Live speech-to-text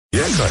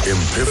Hlaziyeka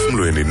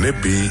Emphefumlweni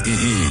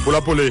neBEE.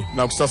 Phulaphuli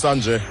nakusasa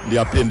nje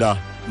ndiyaphinda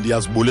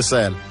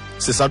ndiyazibulisela.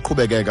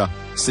 Sisaqhubekeka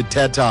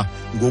sithetha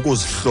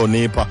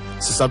ngokuzihlonipha,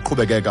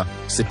 sisaqhubekeka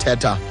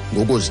sithetha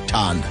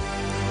ngokuzithanda.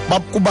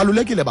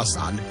 Kubalulekile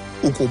bazali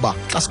ukuba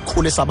xa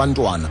sikhulisa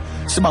abantwana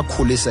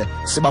sibakhulise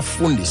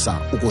sibafundisa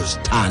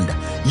ukuzithanda.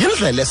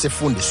 Yindlela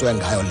esifundiswe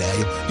ngayo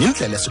leyo,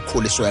 yindlela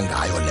esikhuliswe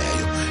ngayo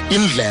leyo.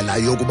 Indlela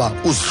yokuba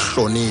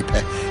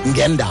uzihloniphe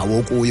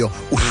ngendawo kuyo,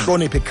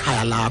 uhloniphe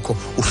ikhaya lakho,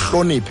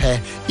 uhloniphe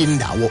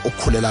indawo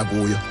okhulela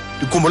kuyo.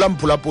 Ndikhumbula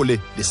mphulaphuli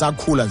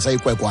ndisakhula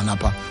ndisayikwekwana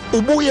pha.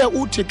 Ubuye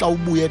uthi xa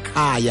ubuye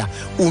ekhaya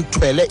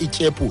uthwele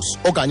ityepusi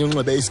okanye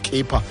unxibe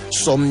isikhipa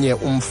somnye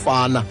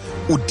umfana,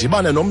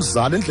 udibane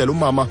nomzali indlela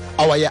umama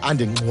awaye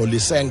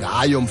andingxolise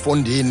ngayo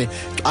mfondini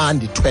xa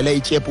ndithwele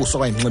ityepusi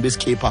okanye ndinxibe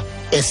isikhipa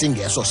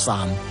esingeso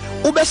sam.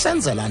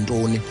 Ubesenzela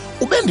ntoni?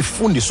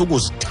 Ubendifundisa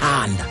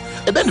ukuzithanda,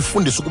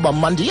 ebendifundisa ukuba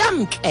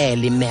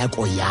mandiyamkele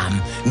imeko yam,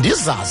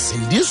 ndizazi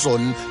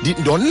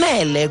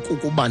ndonele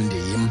kukuba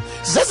ndim.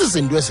 Zezi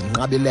zinto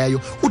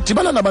ezinqabileyo.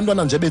 Udibana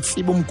nabantwana nje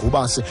betsiba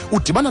umgubasi,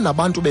 udibana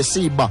nabantu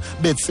besiba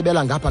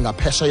betsibela ngapha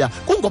ngaphesheya,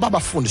 kungoba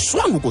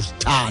abafundiswanga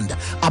ukuzithanda,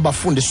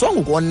 abafundiswanga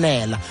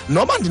ukonela.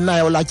 Noba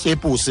ndinayo laa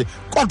tyepusi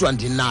kodwa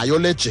ndinayo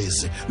le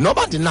jezi,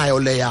 noba ndinayo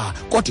leya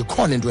kodwa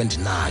ikhona into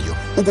endinayo.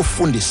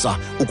 Ukufundisa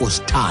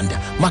ukuzithanda.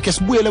 Makhe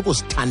sibuyele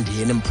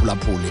ekuzithandeni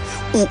mphulaphuli.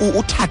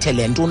 Uthathe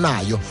le nto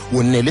nayo,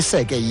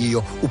 uneliseke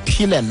yiyo,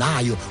 uphile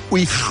nayo,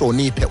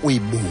 uyihloniphe,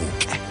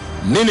 uyibuke.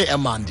 Nini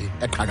emandi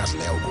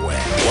eqhakazileyo kuwe.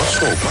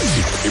 Wasopa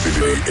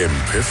iBEE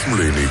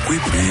Emphefumlweni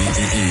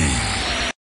kwiBEE.